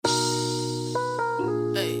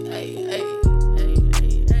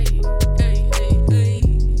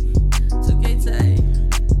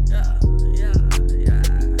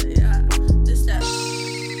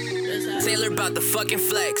About the fucking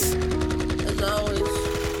flex. As always,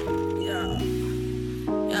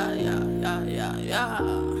 yeah.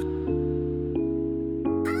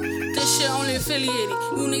 This shit only affiliated.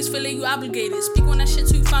 You niggas feel like you obligated. Speak on that shit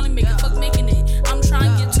till you finally make it. Fuck making it. I'm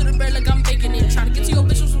trying to get to the bread like I'm baking it. Trying to get to your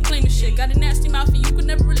bitch with some claiming shit. Got a nasty mouth and you could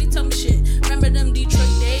never really tell me shit. Remember them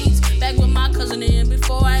Detroit days? Back with my cousin in.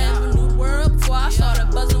 Before I ever knew the world. Before I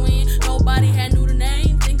started buzzing in. Nobody had knew the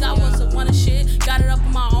name. Think I was a one of shit. Got it up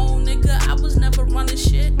on my own, nigga. I was never running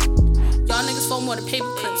shit. Y'all niggas fold more than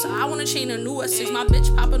paper clips. I wanna chain a new S6. My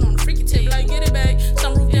bitch popping on the freaky tip. Like, get it back.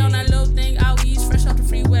 Sunroof down that little thing. Out east, fresh off the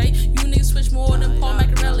freeway. You niggas switch more than Paul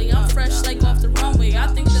Machiavelli. I'm fresh like off the runway. I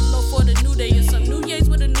think the low for the new day. And some new yays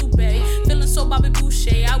with a new bay. Feeling so Bobby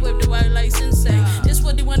Boucher. I whip the white like Sensei. This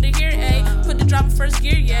what they want to hear, ayy. Put the drop in first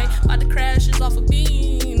gear, yay. About to crash is off a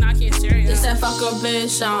beam. I can't steer ya. This that fuck a bitch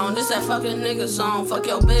song. This that fucking nigga song. Fuck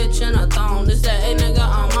your bitch in a thong. This that a nigga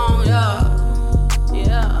I'm on, yeah.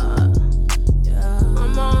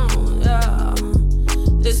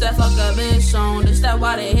 This that fuck a bitch song. This that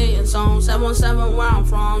why they hating song. 717 where I'm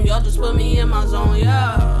from. Y'all just put me in my zone,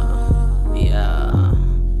 yeah.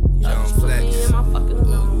 Y'all just put me in my fucking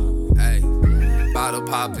zone. Hey, bottle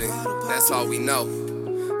popping, that's all we know.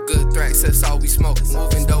 Good threats, that's all we smoke.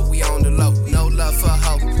 Moving dope, we on the low. No love for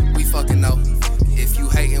hoe, we fucking know. If you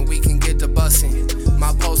hating, we can get the bussin'.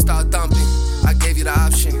 My post start thumping, I gave you the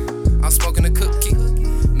option. I'm smoking a cookie.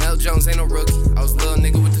 Mel Jones ain't no rookie. I was a little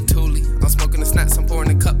nigga with the toolie. I'm smoking the snacks, I'm pouring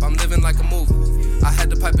the cup. I'm living like a movie. I had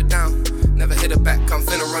to pipe it down, never hit it back. I'm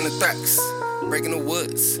finna run the tracks, breaking the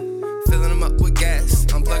woods, filling them up with gas.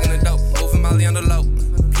 I'm plugging the dope, moving Molly on the low.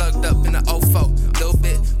 Plugged up in the 04. Little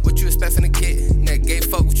bit, what you expect from the kid? That gay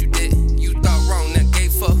fuck what you did. You thought wrong, that gay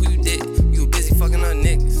fuck who you did. You were busy fucking other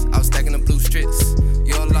niggas. I was stacking the blue strips.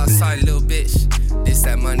 You all lost sight, little bitch. This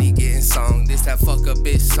that money getting song. This that fuck a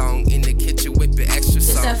bitch song. In the kitchen whipping extra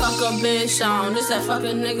song. This that fuck a bitch song. This that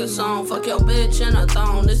fucking nigga song. Fuck your bitch in a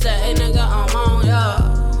thong. This that a nigga I'm on,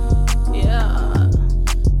 yeah.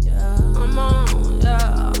 I'm on,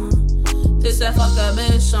 yeah. This that fuck a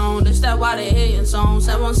bitch song. This that why they hating song.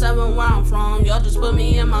 717 where I'm from. Y'all just put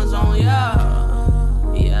me in my zone, yeah.